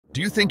Do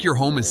you think your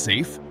home is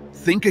safe?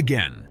 Think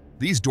again.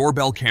 These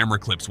doorbell camera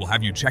clips will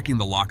have you checking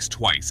the locks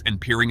twice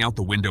and peering out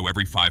the window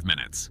every 5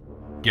 minutes.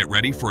 Get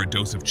ready for a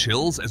dose of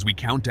chills as we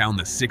count down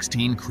the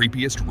 16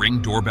 creepiest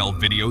Ring doorbell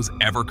videos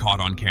ever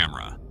caught on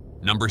camera.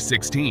 Number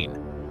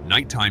 16.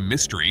 Nighttime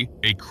Mystery,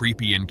 a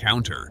Creepy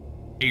Encounter.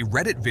 A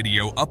Reddit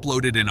video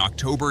uploaded in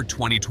October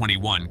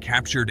 2021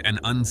 captured an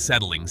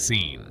unsettling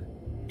scene.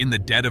 In the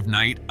dead of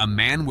night, a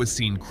man was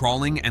seen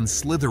crawling and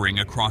slithering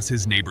across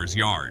his neighbor's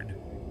yard.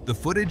 The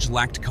footage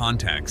lacked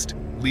context,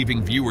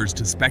 leaving viewers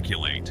to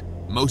speculate.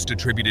 Most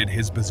attributed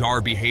his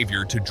bizarre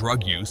behavior to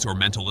drug use or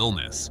mental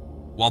illness.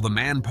 While the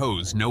man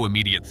posed no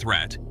immediate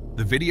threat,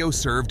 the video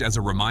served as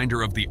a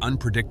reminder of the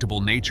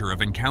unpredictable nature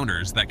of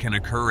encounters that can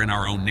occur in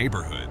our own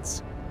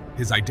neighborhoods.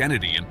 His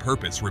identity and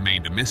purpose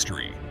remained a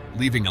mystery,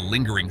 leaving a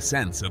lingering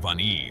sense of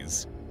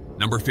unease.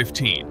 Number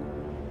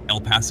 15.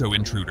 El Paso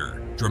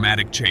Intruder,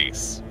 Dramatic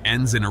Chase,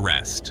 Ends in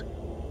Arrest.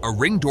 A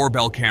Ring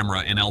doorbell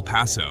camera in El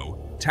Paso,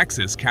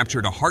 Texas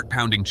captured a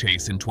heart-pounding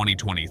chase in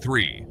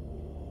 2023.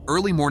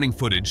 Early morning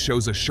footage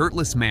shows a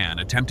shirtless man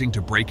attempting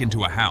to break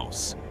into a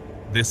house.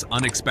 This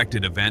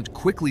unexpected event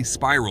quickly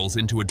spirals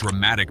into a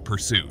dramatic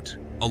pursuit.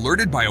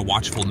 Alerted by a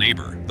watchful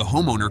neighbor, the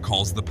homeowner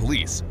calls the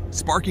police,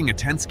 sparking a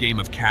tense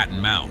game of cat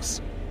and mouse.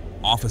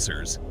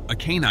 Officers, a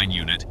canine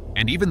unit,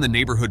 and even the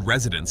neighborhood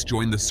residents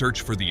join the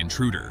search for the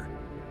intruder.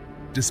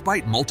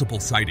 Despite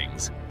multiple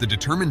sightings, the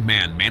determined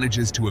man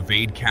manages to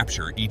evade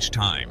capture each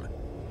time.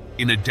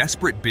 In a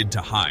desperate bid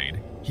to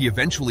hide, he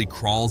eventually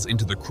crawls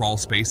into the crawl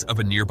space of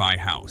a nearby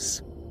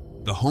house.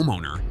 The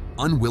homeowner,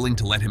 unwilling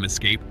to let him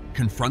escape,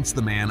 confronts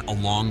the man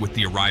along with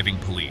the arriving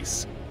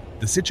police.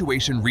 The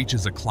situation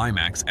reaches a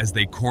climax as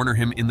they corner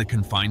him in the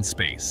confined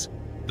space.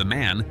 The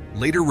man,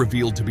 later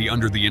revealed to be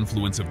under the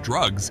influence of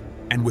drugs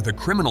and with a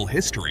criminal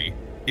history,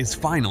 is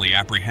finally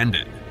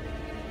apprehended.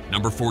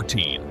 Number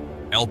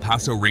 14. El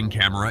Paso Ring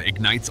camera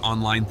ignites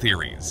online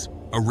theories.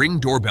 A Ring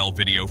doorbell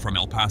video from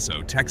El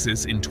Paso,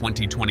 Texas in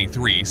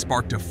 2023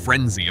 sparked a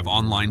frenzy of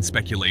online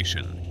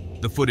speculation.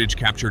 The footage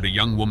captured a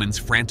young woman's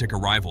frantic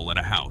arrival at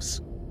a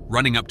house.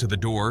 Running up to the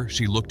door,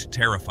 she looked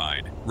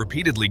terrified,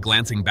 repeatedly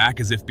glancing back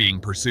as if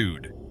being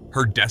pursued.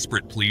 Her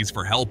desperate pleas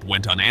for help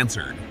went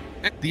unanswered.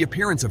 The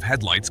appearance of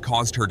headlights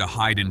caused her to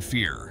hide in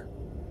fear.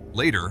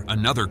 Later,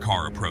 another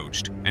car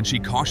approached, and she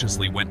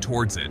cautiously went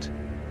towards it.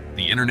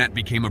 The internet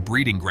became a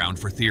breeding ground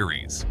for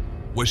theories.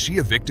 Was she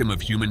a victim of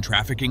human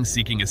trafficking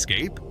seeking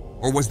escape?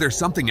 Or was there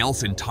something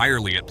else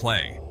entirely at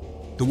play?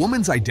 The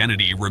woman's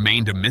identity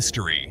remained a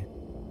mystery.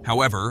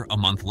 However, a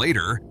month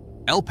later,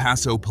 El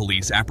Paso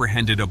police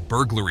apprehended a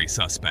burglary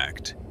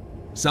suspect.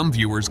 Some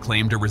viewers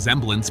claimed a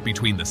resemblance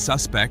between the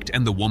suspect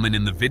and the woman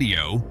in the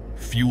video,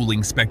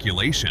 fueling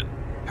speculation.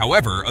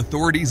 However,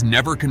 authorities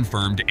never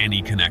confirmed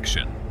any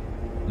connection.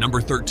 Number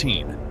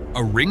 13.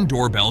 A Ring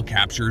doorbell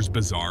captures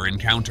bizarre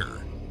encounter.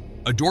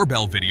 A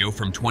doorbell video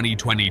from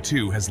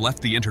 2022 has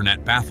left the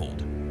internet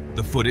baffled.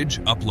 The footage,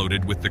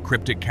 uploaded with the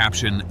cryptic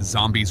caption,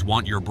 "Zombies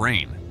want your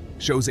brain,"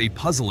 shows a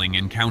puzzling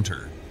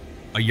encounter.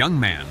 A young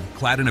man,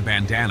 clad in a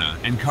bandana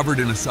and covered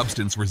in a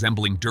substance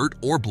resembling dirt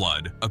or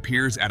blood,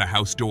 appears at a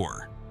house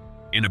door.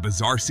 In a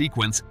bizarre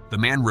sequence, the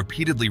man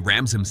repeatedly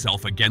rams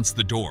himself against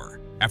the door.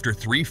 After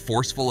 3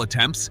 forceful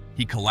attempts,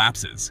 he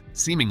collapses,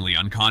 seemingly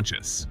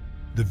unconscious.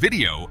 The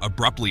video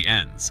abruptly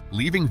ends,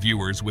 leaving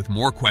viewers with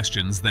more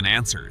questions than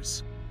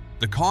answers.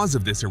 The cause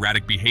of this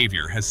erratic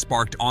behavior has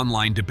sparked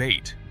online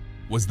debate.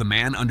 Was the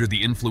man under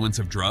the influence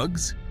of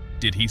drugs?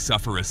 Did he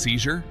suffer a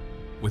seizure?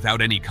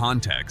 Without any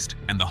context,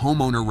 and the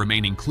homeowner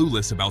remaining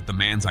clueless about the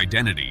man's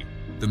identity,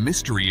 the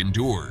mystery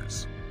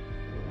endures.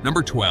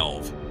 Number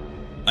 12.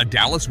 A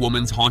Dallas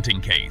woman's haunting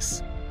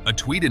case. A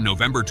tweet in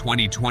November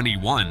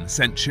 2021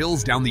 sent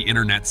chills down the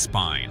internet's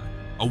spine.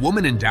 A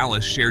woman in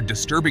Dallas shared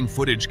disturbing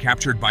footage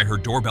captured by her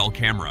doorbell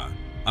camera.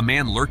 A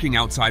man lurking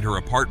outside her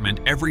apartment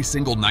every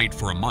single night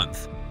for a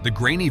month. The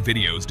grainy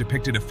videos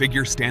depicted a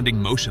figure standing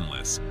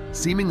motionless,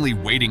 seemingly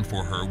waiting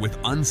for her with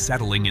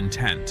unsettling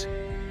intent.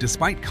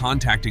 Despite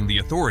contacting the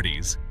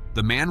authorities,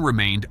 the man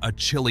remained a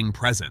chilling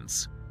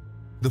presence.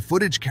 The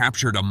footage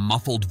captured a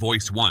muffled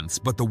voice once,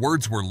 but the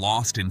words were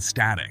lost in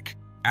static,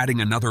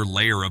 adding another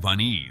layer of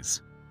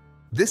unease.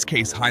 This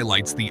case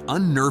highlights the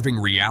unnerving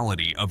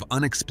reality of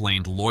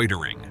unexplained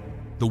loitering.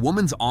 The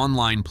woman's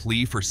online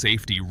plea for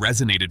safety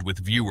resonated with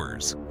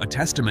viewers, a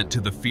testament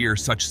to the fear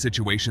such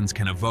situations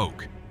can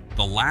evoke.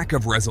 The lack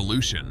of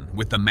resolution,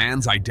 with the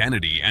man's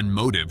identity and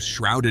motives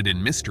shrouded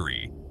in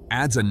mystery,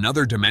 adds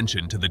another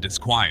dimension to the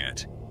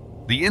disquiet.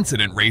 The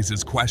incident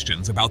raises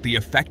questions about the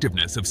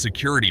effectiveness of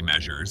security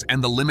measures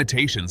and the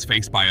limitations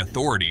faced by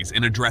authorities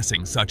in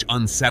addressing such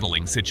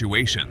unsettling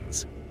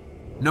situations.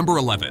 Number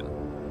 11.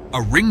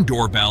 A Ring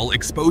doorbell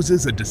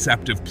exposes a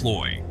deceptive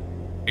ploy.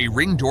 A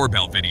Ring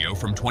doorbell video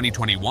from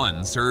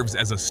 2021 serves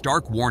as a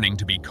stark warning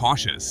to be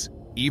cautious,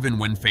 even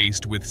when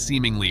faced with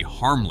seemingly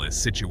harmless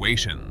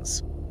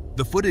situations.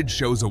 The footage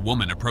shows a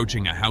woman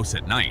approaching a house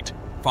at night,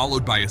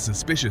 followed by a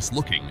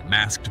suspicious-looking,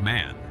 masked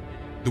man.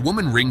 The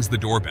woman rings the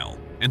doorbell,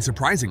 and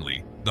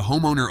surprisingly, the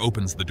homeowner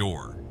opens the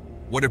door.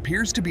 What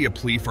appears to be a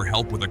plea for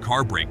help with a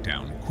car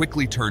breakdown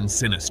quickly turns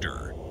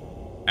sinister.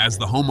 As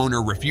the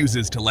homeowner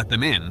refuses to let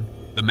them in,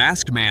 the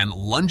masked man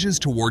lunges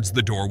towards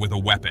the door with a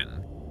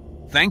weapon.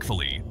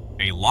 Thankfully,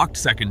 a locked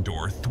second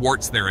door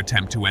thwarts their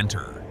attempt to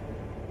enter.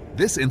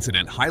 This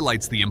incident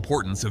highlights the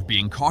importance of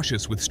being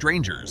cautious with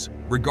strangers,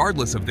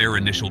 regardless of their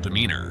initial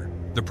demeanor.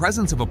 The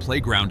presence of a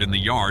playground in the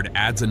yard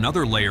adds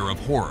another layer of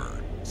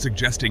horror,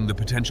 suggesting the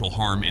potential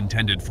harm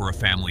intended for a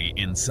family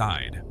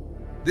inside.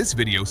 This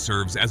video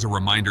serves as a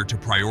reminder to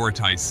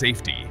prioritize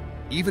safety,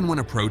 even when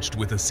approached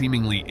with a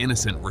seemingly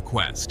innocent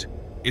request.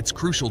 It's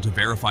crucial to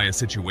verify a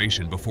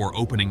situation before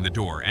opening the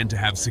door and to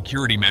have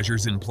security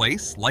measures in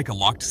place, like a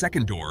locked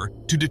second door,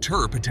 to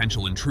deter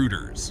potential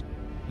intruders.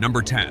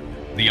 Number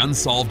 10. The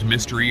unsolved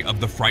mystery of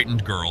the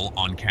frightened girl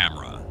on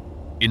camera.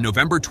 In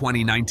November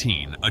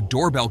 2019, a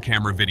doorbell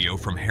camera video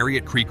from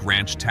Harriet Creek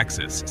Ranch,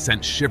 Texas,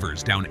 sent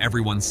shivers down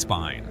everyone's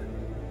spine.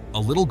 A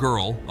little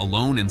girl,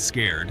 alone and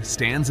scared,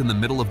 stands in the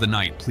middle of the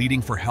night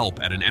pleading for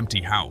help at an empty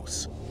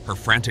house. Her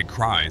frantic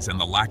cries and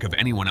the lack of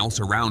anyone else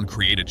around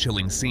create a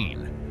chilling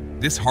scene.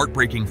 This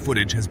heartbreaking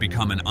footage has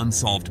become an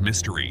unsolved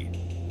mystery.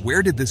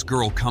 Where did this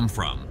girl come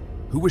from?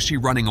 Who was she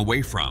running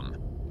away from?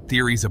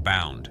 Theories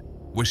abound.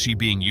 Was she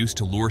being used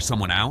to lure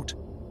someone out?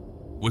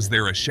 Was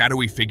there a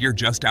shadowy figure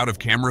just out of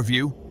camera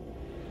view?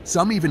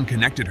 Some even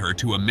connected her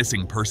to a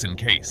missing person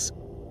case.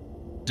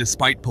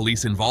 Despite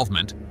police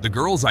involvement, the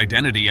girl's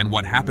identity and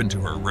what happened to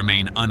her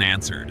remain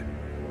unanswered.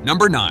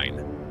 Number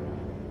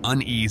 9.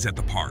 Unease at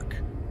the park.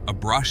 A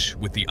brush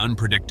with the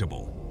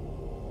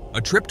unpredictable.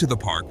 A trip to the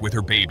park with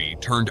her baby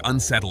turned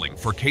unsettling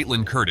for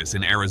Caitlin Curtis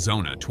in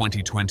Arizona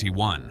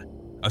 2021.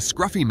 A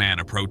scruffy man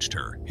approached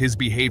her, his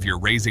behavior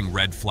raising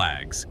red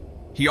flags.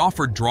 He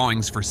offered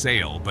drawings for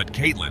sale, but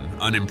Caitlin,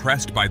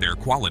 unimpressed by their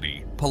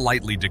quality,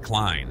 politely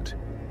declined.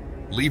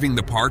 Leaving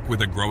the park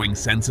with a growing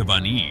sense of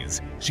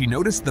unease, she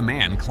noticed the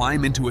man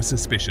climb into a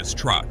suspicious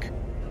truck.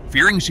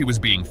 Fearing she was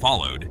being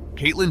followed,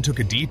 Caitlin took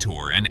a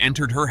detour and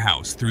entered her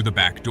house through the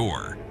back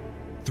door.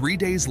 3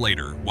 days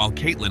later, while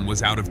Caitlin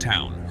was out of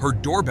town, her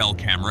doorbell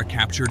camera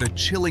captured a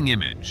chilling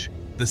image.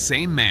 The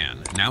same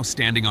man, now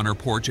standing on her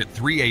porch at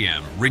 3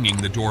 a.m., ringing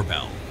the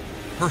doorbell.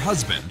 Her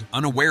husband,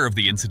 unaware of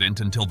the incident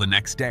until the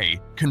next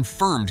day,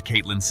 confirmed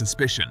Caitlin's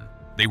suspicion.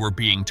 They were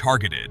being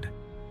targeted.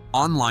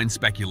 Online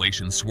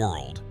speculation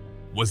swirled.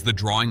 Was the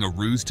drawing a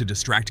ruse to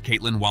distract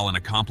Caitlin while an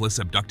accomplice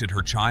abducted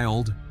her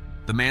child?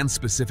 The man's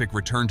specific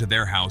return to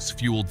their house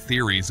fueled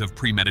theories of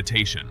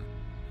premeditation.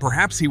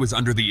 Perhaps he was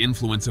under the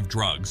influence of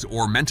drugs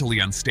or mentally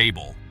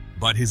unstable,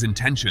 but his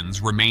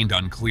intentions remained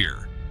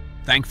unclear.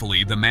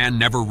 Thankfully, the man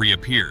never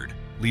reappeared,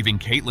 leaving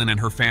Caitlin and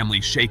her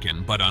family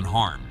shaken but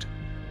unharmed.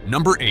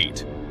 Number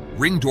 8.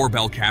 Ring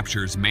doorbell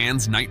captures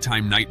man's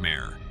nighttime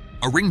nightmare.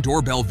 A Ring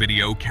doorbell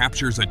video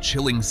captures a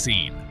chilling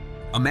scene.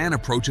 A man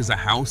approaches a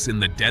house in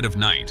the dead of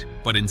night,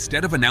 but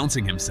instead of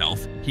announcing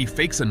himself, he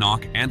fakes a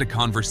knock and a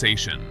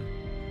conversation.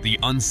 The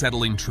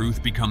unsettling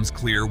truth becomes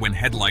clear when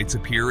headlights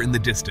appear in the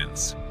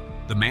distance.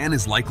 The man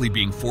is likely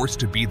being forced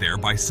to be there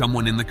by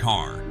someone in the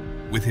car,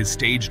 with his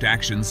staged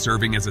actions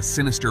serving as a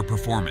sinister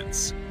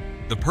performance.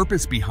 The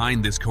purpose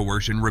behind this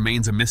coercion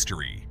remains a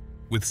mystery,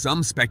 with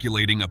some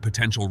speculating a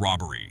potential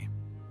robbery.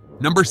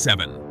 Number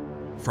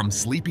 7. From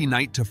sleepy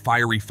night to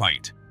fiery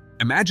fight.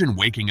 Imagine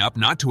waking up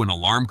not to an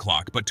alarm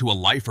clock but to a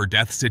life or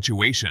death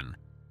situation.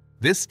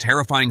 This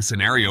terrifying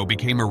scenario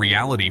became a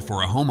reality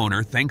for a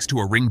homeowner thanks to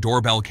a Ring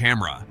doorbell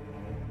camera.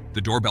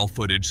 The doorbell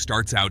footage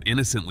starts out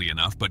innocently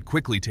enough but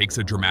quickly takes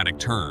a dramatic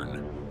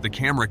turn. The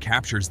camera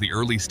captures the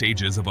early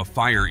stages of a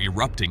fire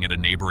erupting at a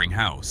neighboring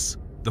house.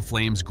 The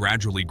flames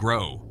gradually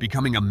grow,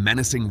 becoming a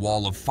menacing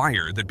wall of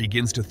fire that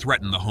begins to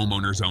threaten the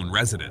homeowner's own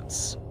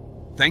residence.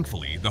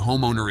 Thankfully, the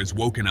homeowner is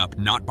woken up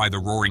not by the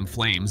roaring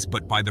flames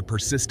but by the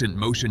persistent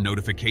motion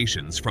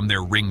notifications from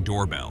their Ring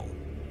doorbell.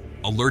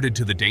 Alerted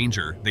to the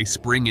danger, they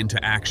spring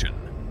into action.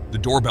 The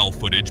doorbell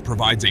footage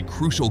provides a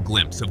crucial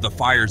glimpse of the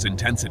fire's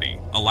intensity,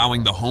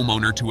 allowing the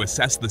homeowner to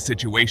assess the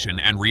situation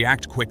and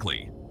react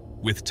quickly.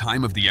 With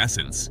time of the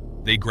essence,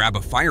 they grab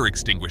a fire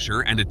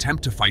extinguisher and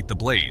attempt to fight the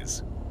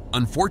blaze.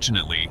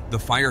 Unfortunately, the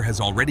fire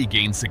has already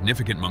gained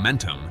significant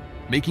momentum,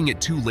 making it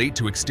too late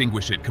to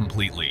extinguish it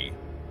completely.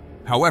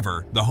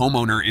 However, the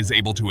homeowner is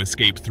able to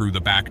escape through the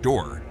back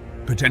door,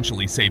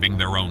 potentially saving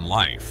their own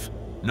life.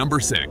 Number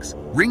 6.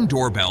 Ring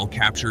doorbell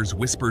captures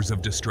whispers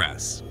of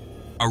distress.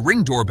 A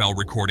Ring doorbell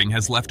recording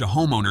has left a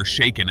homeowner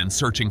shaken and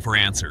searching for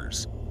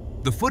answers.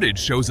 The footage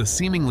shows a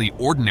seemingly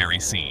ordinary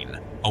scene,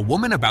 a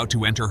woman about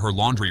to enter her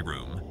laundry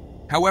room.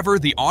 However,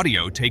 the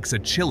audio takes a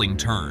chilling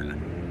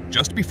turn.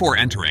 Just before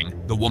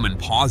entering, the woman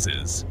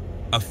pauses.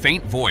 A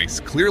faint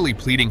voice, clearly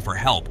pleading for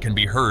help, can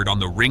be heard on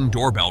the Ring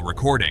doorbell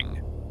recording.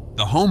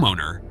 The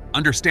homeowner,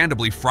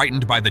 understandably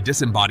frightened by the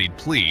disembodied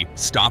plea,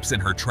 stops in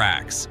her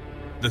tracks.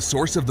 The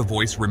source of the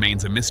voice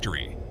remains a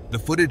mystery. The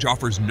footage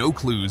offers no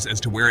clues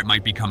as to where it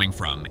might be coming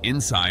from,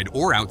 inside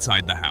or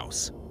outside the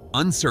house.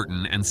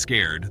 Uncertain and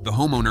scared, the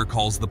homeowner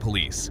calls the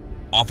police.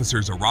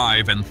 Officers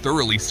arrive and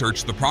thoroughly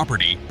search the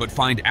property, but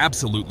find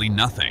absolutely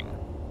nothing.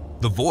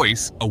 The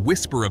voice, a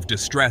whisper of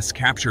distress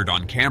captured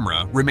on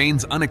camera,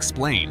 remains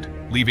unexplained,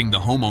 leaving the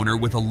homeowner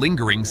with a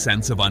lingering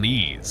sense of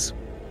unease.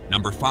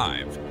 Number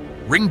 5.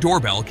 Ring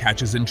doorbell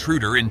catches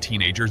intruder in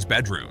teenagers'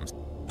 bedrooms.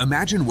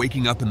 Imagine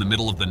waking up in the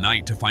middle of the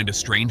night to find a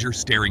stranger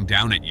staring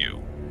down at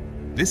you.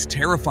 This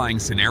terrifying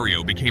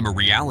scenario became a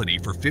reality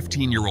for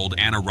 15-year-old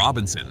Anna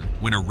Robinson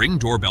when a Ring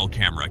doorbell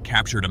camera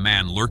captured a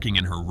man lurking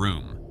in her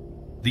room.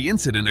 The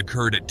incident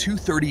occurred at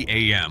 2:30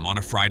 a.m. on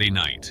a Friday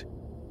night.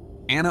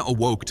 Anna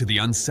awoke to the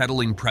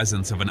unsettling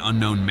presence of an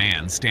unknown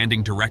man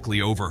standing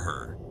directly over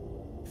her.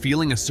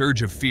 Feeling a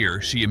surge of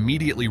fear, she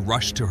immediately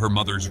rushed to her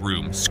mother's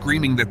room,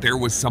 screaming that there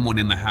was someone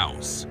in the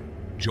house.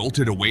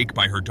 Jolted awake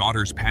by her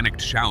daughter's panicked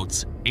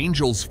shouts,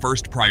 Angel's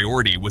first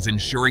priority was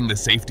ensuring the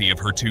safety of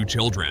her 2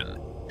 children.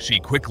 She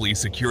quickly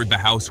secured the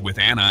house with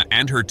Anna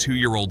and her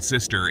 2-year-old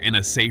sister in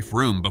a safe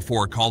room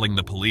before calling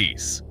the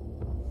police.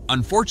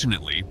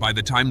 Unfortunately, by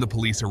the time the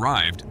police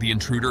arrived, the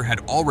intruder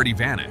had already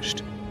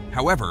vanished.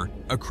 However,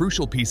 a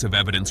crucial piece of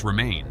evidence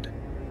remained: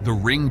 the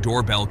Ring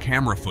doorbell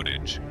camera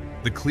footage.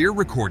 The clear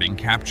recording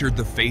captured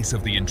the face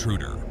of the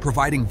intruder,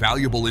 providing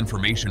valuable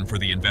information for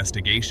the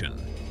investigation.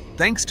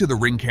 Thanks to the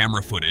Ring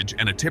camera footage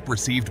and a tip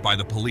received by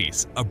the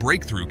police, a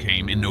breakthrough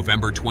came in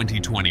November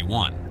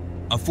 2021.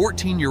 A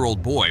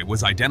 14-year-old boy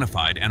was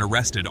identified and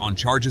arrested on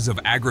charges of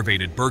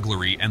aggravated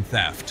burglary and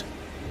theft.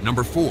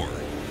 Number 4.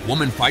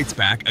 Woman fights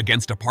back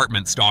against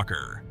apartment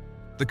stalker.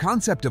 The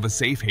concept of a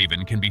safe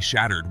haven can be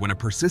shattered when a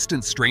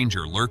persistent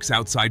stranger lurks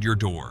outside your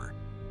door.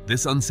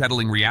 This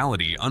unsettling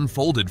reality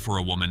unfolded for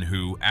a woman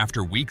who,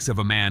 after weeks of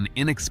a man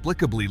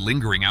inexplicably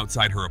lingering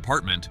outside her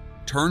apartment,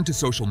 turned to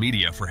social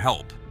media for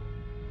help.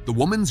 The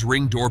woman's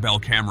Ring doorbell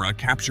camera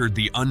captured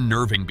the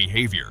unnerving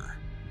behavior.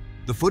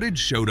 The footage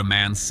showed a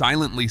man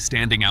silently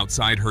standing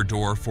outside her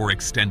door for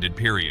extended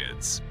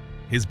periods,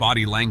 his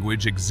body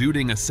language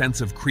exuding a sense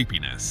of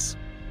creepiness.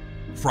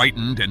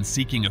 Frightened and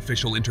seeking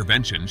official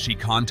intervention, she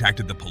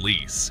contacted the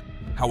police.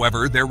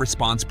 However, their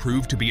response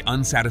proved to be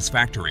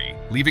unsatisfactory,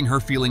 leaving her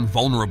feeling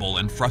vulnerable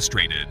and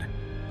frustrated.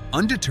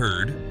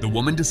 Undeterred, the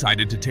woman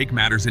decided to take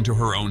matters into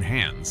her own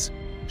hands.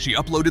 She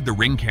uploaded the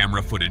Ring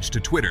camera footage to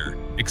Twitter,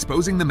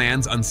 exposing the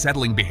man's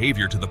unsettling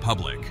behavior to the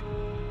public.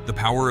 The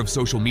power of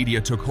social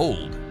media took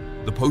hold.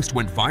 The post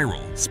went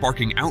viral,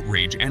 sparking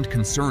outrage and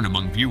concern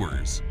among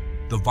viewers.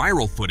 The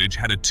viral footage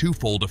had a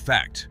twofold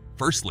effect.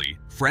 Firstly,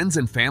 friends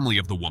and family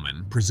of the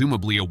woman,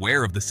 presumably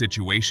aware of the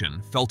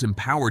situation, felt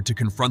empowered to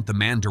confront the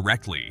man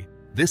directly.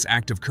 This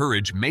act of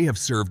courage may have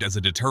served as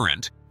a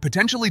deterrent,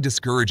 potentially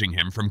discouraging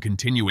him from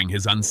continuing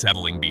his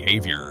unsettling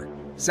behavior.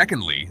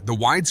 Secondly, the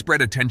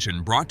widespread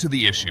attention brought to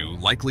the issue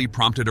likely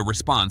prompted a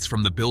response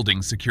from the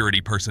building's security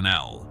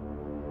personnel.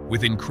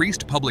 With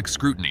increased public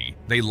scrutiny,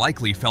 they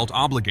likely felt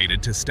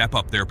obligated to step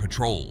up their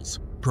patrols,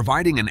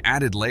 providing an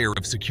added layer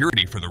of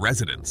security for the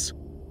residents.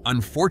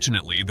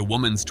 Unfortunately, the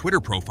woman's Twitter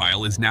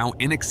profile is now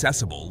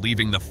inaccessible,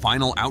 leaving the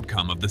final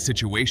outcome of the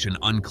situation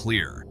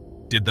unclear.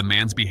 Did the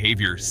man's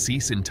behavior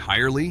cease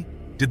entirely?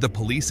 Did the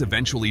police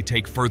eventually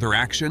take further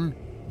action?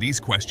 These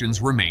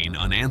questions remain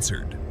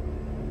unanswered.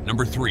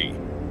 Number 3.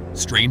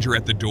 Stranger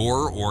at the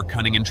door or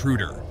cunning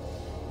intruder.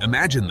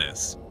 Imagine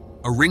this.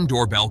 A Ring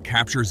doorbell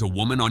captures a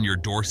woman on your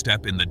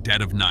doorstep in the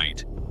dead of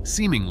night,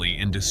 seemingly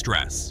in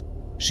distress.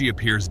 She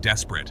appears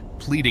desperate,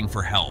 pleading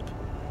for help.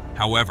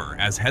 However,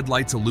 as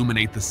headlights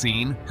illuminate the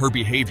scene, her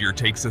behavior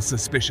takes a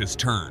suspicious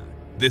turn.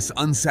 This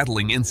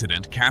unsettling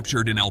incident,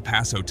 captured in El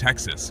Paso,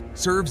 Texas,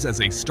 serves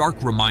as a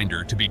stark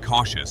reminder to be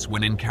cautious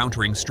when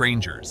encountering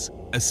strangers,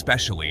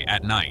 especially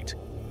at night.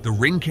 The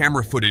Ring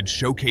camera footage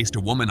showcased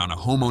a woman on a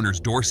homeowner's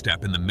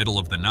doorstep in the middle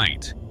of the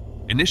night.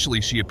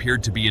 Initially, she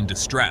appeared to be in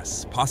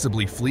distress,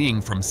 possibly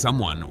fleeing from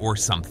someone or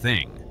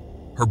something.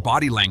 Her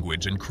body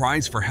language and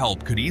cries for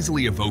help could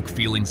easily evoke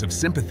feelings of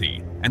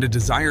sympathy and a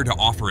desire to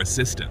offer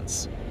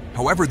assistance.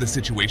 However, the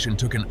situation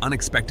took an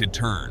unexpected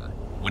turn.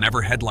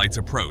 Whenever headlights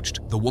approached,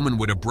 the woman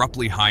would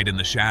abruptly hide in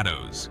the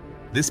shadows.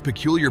 This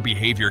peculiar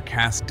behavior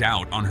cast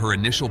doubt on her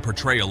initial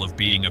portrayal of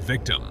being a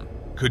victim.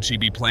 Could she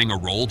be playing a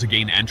role to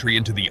gain entry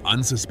into the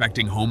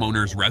unsuspecting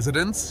homeowner's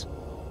residence?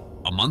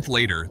 A month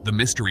later, the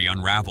mystery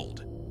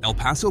unraveled. El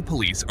Paso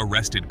police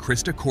arrested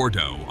Krista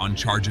Cordo on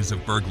charges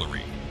of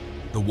burglary.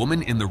 The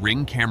woman in the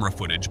Ring camera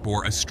footage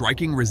bore a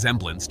striking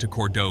resemblance to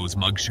Cordo's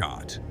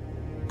mugshot.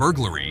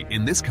 Burglary,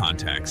 in this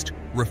context,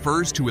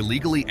 refers to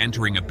illegally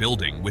entering a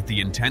building with the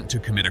intent to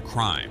commit a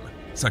crime,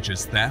 such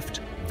as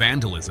theft,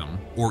 vandalism,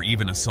 or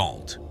even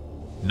assault.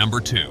 Number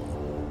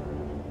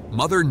 2.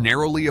 Mother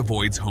narrowly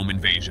avoids home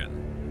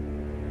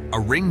invasion. A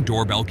Ring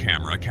doorbell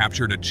camera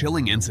captured a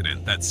chilling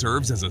incident that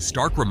serves as a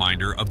stark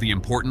reminder of the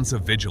importance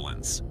of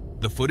vigilance.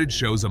 The footage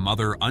shows a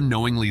mother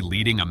unknowingly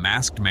leading a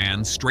masked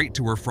man straight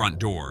to her front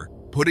door,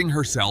 putting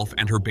herself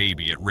and her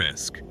baby at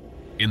risk.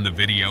 In the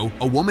video,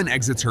 a woman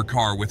exits her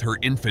car with her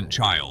infant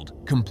child,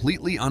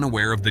 completely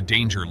unaware of the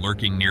danger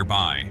lurking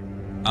nearby.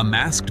 A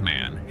masked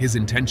man, his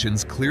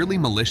intentions clearly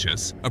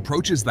malicious,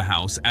 approaches the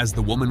house as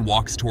the woman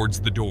walks towards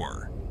the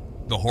door.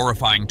 The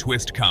horrifying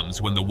twist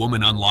comes when the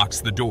woman unlocks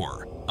the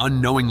door,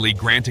 unknowingly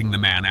granting the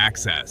man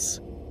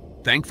access.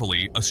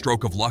 Thankfully, a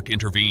stroke of luck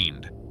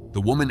intervened.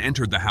 The woman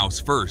entered the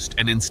house first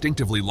and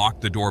instinctively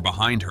locked the door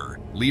behind her,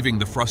 leaving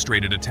the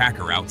frustrated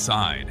attacker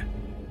outside.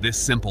 This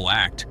simple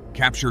act,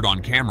 captured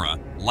on camera,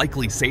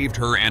 likely saved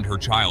her and her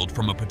child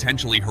from a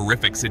potentially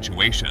horrific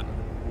situation.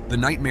 The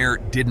nightmare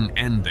didn't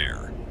end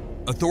there.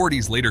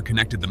 Authorities later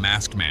connected the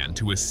masked man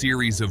to a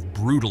series of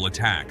brutal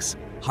attacks,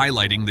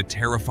 highlighting the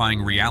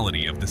terrifying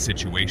reality of the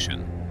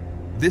situation.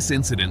 This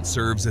incident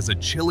serves as a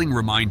chilling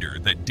reminder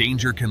that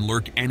danger can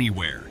lurk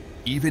anywhere,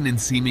 even in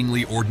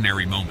seemingly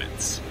ordinary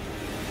moments.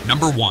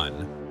 Number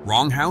 1.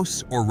 Wrong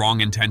house or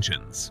wrong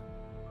intentions?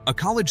 A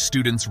college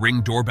student's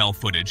Ring doorbell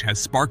footage has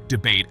sparked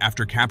debate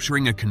after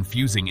capturing a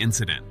confusing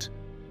incident.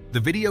 The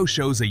video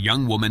shows a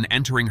young woman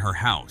entering her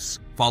house,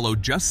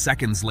 followed just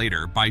seconds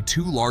later by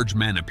 2 large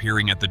men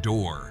appearing at the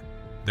door.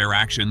 Their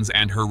actions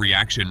and her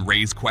reaction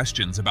raise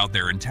questions about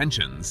their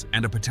intentions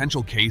and a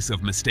potential case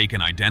of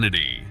mistaken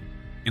identity.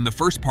 In the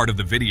first part of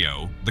the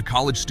video, the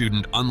college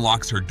student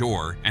unlocks her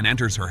door and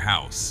enters her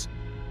house.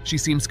 She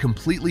seems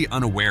completely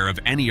unaware of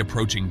any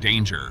approaching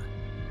danger.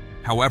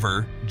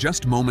 However,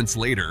 just moments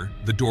later,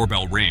 the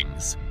doorbell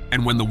rings,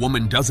 and when the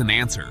woman doesn't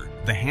answer,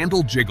 the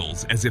handle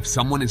jiggles as if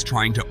someone is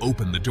trying to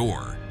open the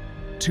door.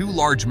 2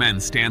 large men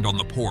stand on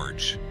the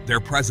porch,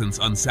 their presence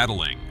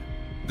unsettling.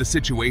 The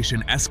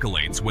situation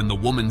escalates when the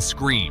woman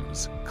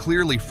screams,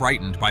 clearly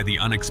frightened by the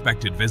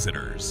unexpected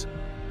visitors.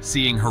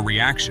 Seeing her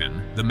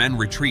reaction, the men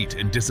retreat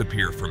and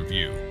disappear from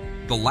view.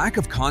 The lack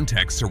of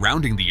context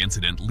surrounding the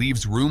incident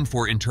leaves room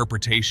for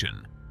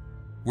interpretation.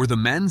 Were the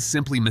men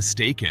simply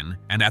mistaken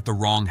and at the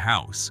wrong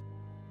house?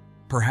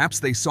 Perhaps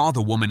they saw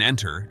the woman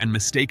enter and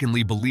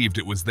mistakenly believed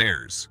it was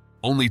theirs,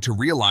 only to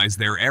realize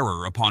their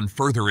error upon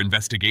further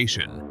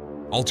investigation.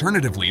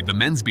 Alternatively, the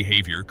men's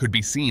behavior could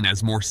be seen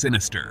as more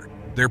sinister.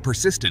 Their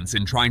persistence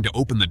in trying to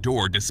open the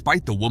door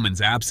despite the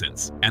woman's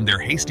absence and their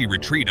hasty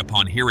retreat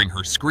upon hearing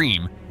her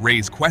scream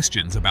raise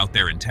questions about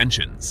their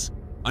intentions.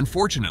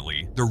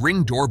 Unfortunately, the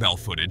Ring doorbell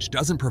footage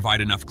doesn't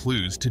provide enough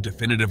clues to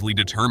definitively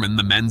determine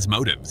the men's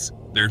motives.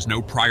 There's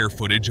no prior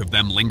footage of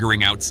them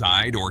lingering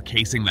outside or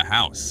casing the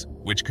house,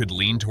 which could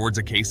lean towards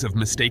a case of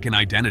mistaken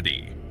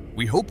identity.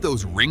 We hope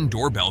those Ring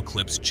doorbell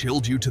clips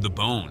chilled you to the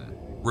bone.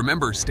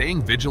 Remember,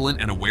 staying vigilant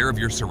and aware of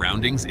your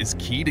surroundings is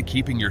key to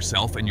keeping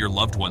yourself and your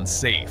loved ones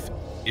safe.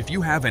 If you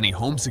have any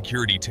home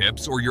security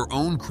tips or your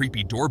own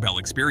creepy doorbell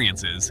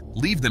experiences,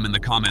 leave them in the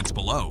comments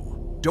below.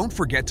 Don't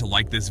forget to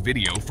like this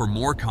video for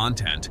more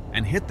content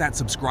and hit that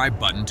subscribe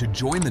button to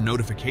join the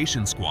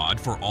notification squad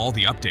for all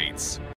the updates.